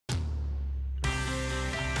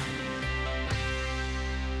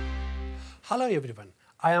Hello everyone,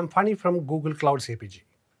 I am Fani from Google Cloud's Apigee.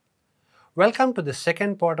 Welcome to the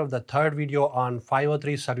second part of the third video on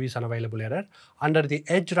 503 Service Unavailable Error under the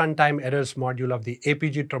Edge Runtime Errors module of the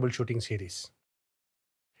Apigee Troubleshooting series.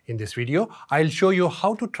 In this video, I'll show you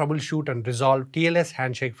how to troubleshoot and resolve TLS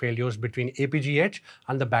handshake failures between Apigee Edge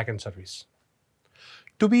and the backend service.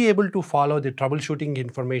 To be able to follow the troubleshooting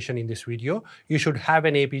information in this video, you should have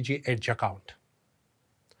an Apigee Edge account.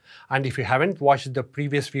 And if you haven't watched the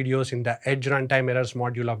previous videos in the Edge Runtime Errors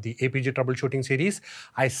module of the Apigee Troubleshooting series,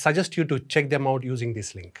 I suggest you to check them out using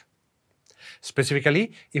this link.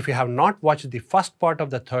 Specifically, if you have not watched the first part of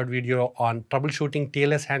the third video on troubleshooting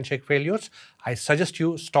TLS handshake failures, I suggest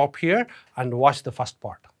you stop here and watch the first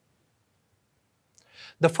part.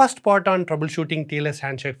 The first part on troubleshooting TLS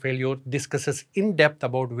handshake failure discusses in depth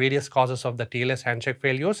about various causes of the TLS handshake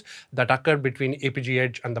failures that occur between Apigee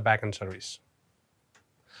Edge and the backend service.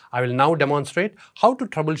 I will now demonstrate how to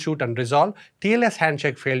troubleshoot and resolve TLS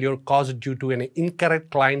handshake failure caused due to an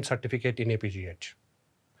incorrect client certificate in Apigee Edge.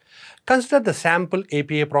 Consider the sample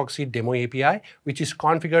API proxy demo API, which is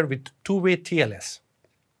configured with two-way TLS.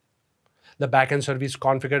 The backend service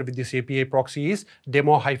configured with this API proxy is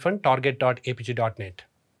demo-target.apg.net.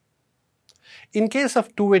 In case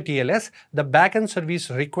of two-way TLS, the backend service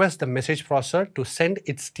requests the message processor to send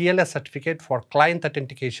its TLS certificate for client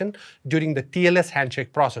authentication during the TLS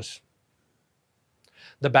handshake process.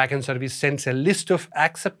 The backend service sends a list of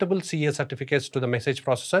acceptable CA certificates to the message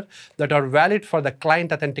processor that are valid for the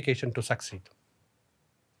client authentication to succeed.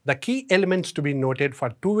 The key elements to be noted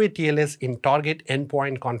for two-way TLS in target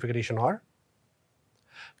endpoint configuration are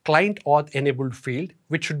client auth enabled field,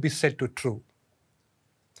 which should be set to true.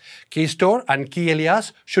 Keystore and key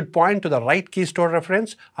alias should point to the right Keystore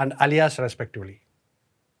reference and alias respectively.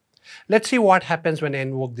 Let's see what happens when I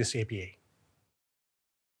invoke this API.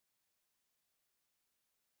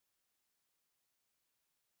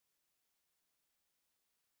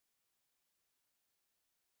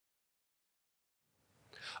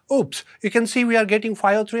 Oops, you can see we are getting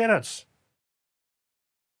 503 errors.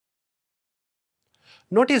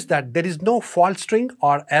 Notice that there is no fault string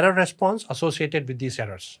or error response associated with these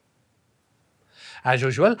errors. As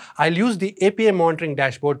usual, I'll use the API monitoring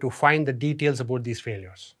dashboard to find the details about these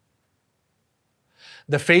failures.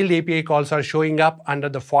 The failed API calls are showing up under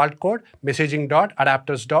the fault code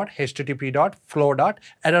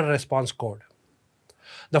messaging.adapters.http.flow.error response code.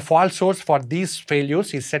 The fault source for these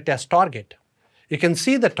failures is set as target. You can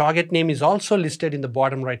see the target name is also listed in the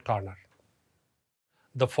bottom right corner.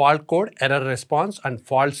 The fault code, error response, and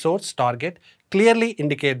fault source target clearly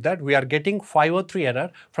indicate that we are getting 503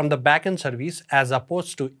 error from the backend service as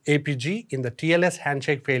opposed to Apigee in the TLS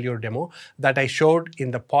handshake failure demo that I showed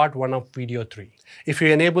in the part 1 of video 3. If you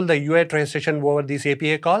enable the UI trace session over these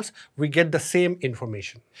API calls, we get the same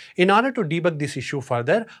information. In order to debug this issue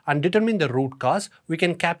further and determine the root cause, we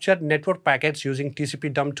can capture network packets using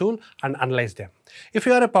TCP Dump tool and analyze them. If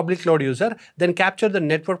you are a public cloud user, then capture the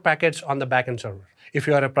network packets on the backend server. If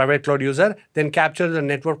you are a private cloud user, then capture the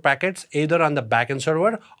network packets either on the backend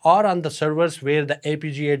server or on the servers where the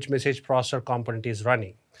Apigee Edge message processor component is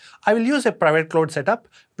running. I will use a private cloud setup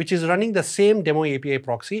which is running the same demo API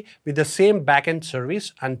proxy with the same backend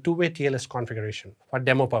service and two-way TLS configuration for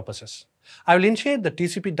demo purposes. I will initiate the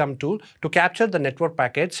TCP Dump tool to capture the network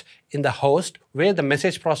packets in the host where the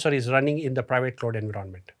message processor is running in the private cloud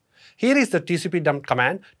environment. Here is the TCP Dump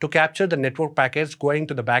command to capture the network packets going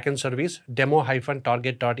to the backend service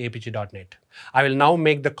demo-target.apg.net. I will now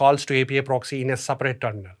make the calls to API proxy in a separate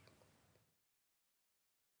terminal.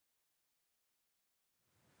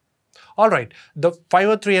 Alright, the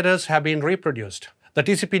 503 errors have been reproduced. The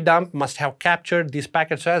TCP Dump must have captured these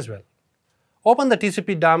packets as well. Open the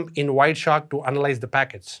TCP Dump in Wireshark to analyze the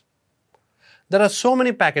packets. There are so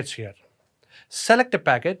many packets here. Select a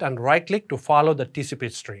packet and right-click to follow the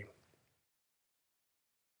TCP stream.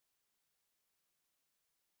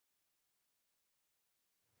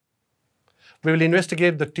 We will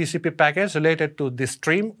investigate the TCP packets related to this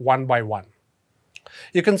stream one by one.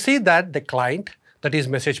 You can see that the client, that is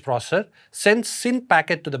message processor, sends SYN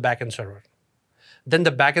packet to the backend server. Then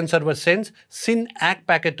the backend server sends SYN ACK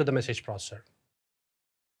packet to the message processor.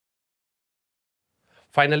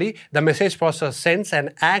 Finally, the message processor sends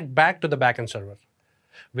an ACK back to the backend server.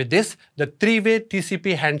 With this, the three-way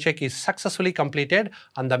TCP handshake is successfully completed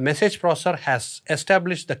and the message processor has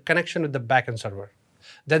established the connection with the backend server.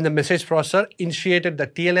 Then the message processor initiated the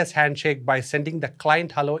TLS handshake by sending the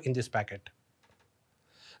client hello in this packet.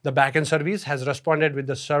 The backend service has responded with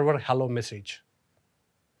the server hello message.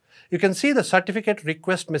 You can see the certificate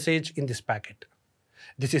request message in this packet.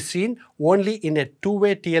 This is seen only in a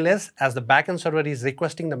two-way TLS as the backend server is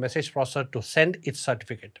requesting the message processor to send its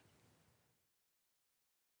certificate.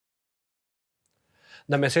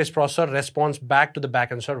 The message processor responds back to the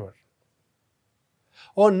backend server.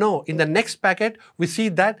 Oh no, in the next packet, we see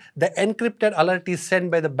that the encrypted alert is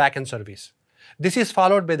sent by the backend service. This is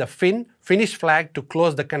followed by the finish flag to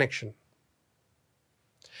close the connection.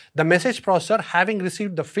 The message processor, having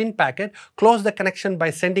received the fin packet, closed the connection by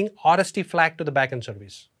sending RST flag to the backend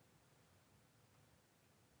service.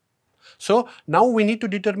 So now we need to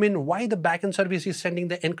determine why the backend service is sending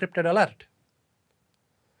the encrypted alert.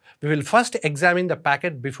 We will first examine the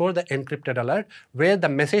packet before the encrypted alert where the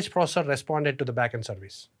message processor responded to the backend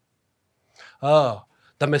service.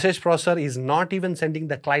 The message processor is not even sending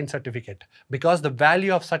the client certificate because the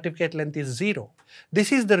value of certificate length is 0.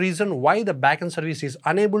 This is the reason why the backend service is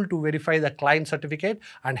unable to verify the client certificate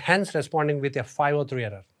and hence responding with a 503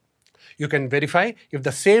 error. You can verify if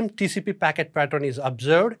the same TCP packet pattern is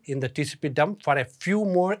observed in the TCP dump for a few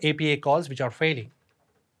more API calls which are failing.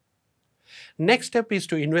 Next step is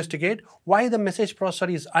to investigate why the message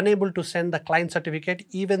processor is unable to send the client certificate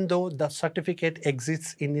even though the certificate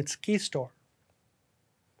exists in its Keystore.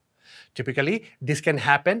 Typically, this can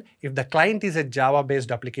happen if the client is a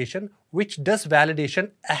Java-based application which does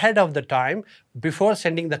validation ahead of the time before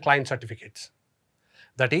sending the client certificates.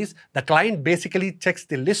 That is, the client basically checks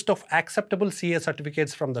the list of acceptable CA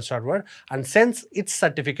certificates from the server and sends its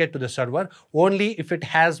certificate to the server only if it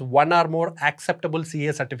has one or more acceptable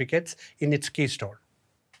CA certificates in its Keystore.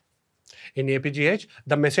 In Apigee Edge,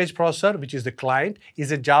 the message processor, which is the client,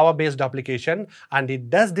 is a Java-based application and it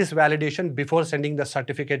does this validation before sending the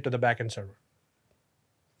certificate to the backend server.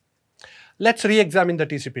 Let's re-examine the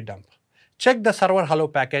TCP dump. Check the server hello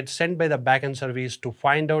packet sent by the backend service to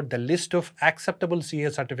find out the list of acceptable CA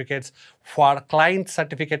certificates for client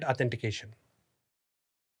certificate authentication.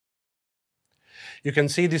 You can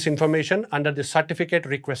see this information under the certificate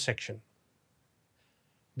request section.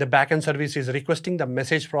 The backend service is requesting the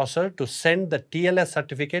message processor to send the TLS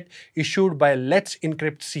certificate issued by Let's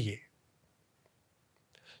Encrypt CA.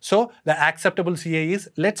 So the acceptable CA is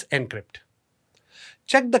Let's Encrypt.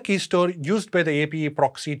 Check the Keystore used by the API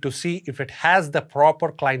proxy to see if it has the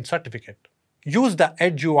proper client certificate. Use the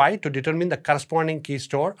Edge UI to determine the corresponding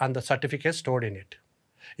Keystore and the certificate stored in it.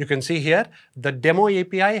 You can see here the demo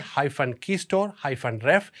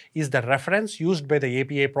API-Keystore-ref is the reference used by the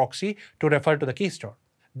API proxy to refer to the Keystore.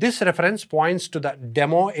 This reference points to the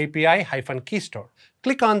demo API-Keystore.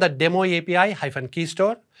 Click on the demo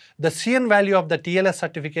API-Keystore. The CN value of the TLS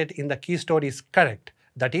certificate in the Keystore is correct.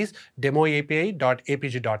 That is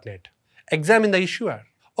demoapi.apg.net. Examine the issuer.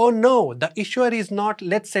 Oh no, the issuer is not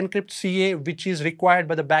Let's Encrypt CA which is required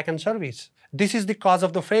by the backend service. This is the cause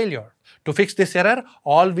of the failure. To fix this error,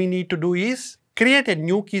 all we need to do is create a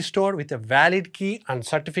new Keystore with a valid key and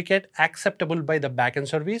certificate acceptable by the backend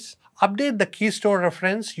service. Update the Keystore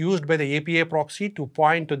reference used by the API proxy to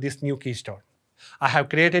point to this new Keystore. I have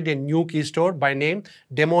created a new Keystore by name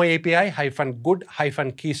demo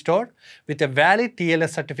API-good-Keystore with a valid TLS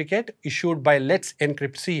certificate issued by Let's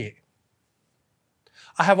Encrypt CA.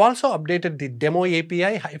 I have also updated the demo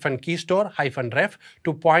API-Keystore-ref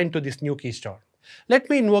to point to this new Keystore. Let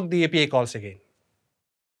me invoke the API calls again.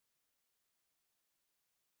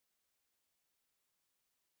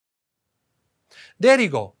 There you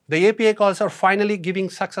go. The API calls are finally giving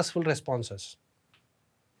successful responses.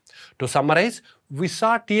 To summarize, we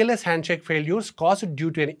saw TLS handshake failures caused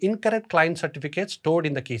due to an incorrect client certificate stored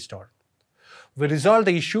in the Keystore. We resolved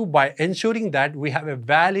the issue by ensuring that we have a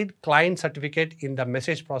valid client certificate in the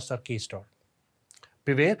message processor Keystore.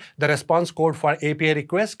 Beware, the response code for API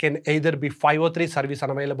request can either be 503 service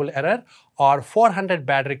unavailable error or 400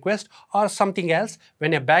 bad request or something else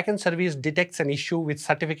when a backend service detects an issue with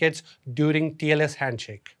certificates during TLS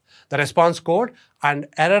handshake. The response code and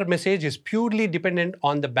error message is purely dependent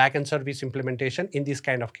on the backend service implementation in these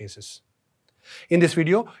kind of cases. In this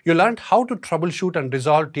video, you learned how to troubleshoot and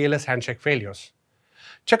resolve TLS handshake failures.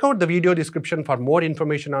 Check out the video description for more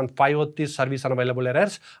information on 503 service unavailable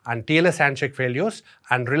errors and TLS handshake failures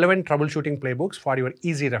and relevant troubleshooting playbooks for your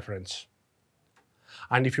easy reference.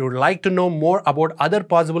 And if you would like to know more about other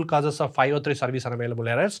possible causes of 503 service unavailable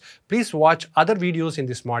errors, please watch other videos in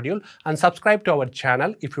this module and subscribe to our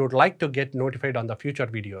channel if you would like to get notified on the future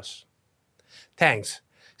videos. Thanks.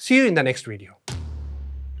 See you in the next video.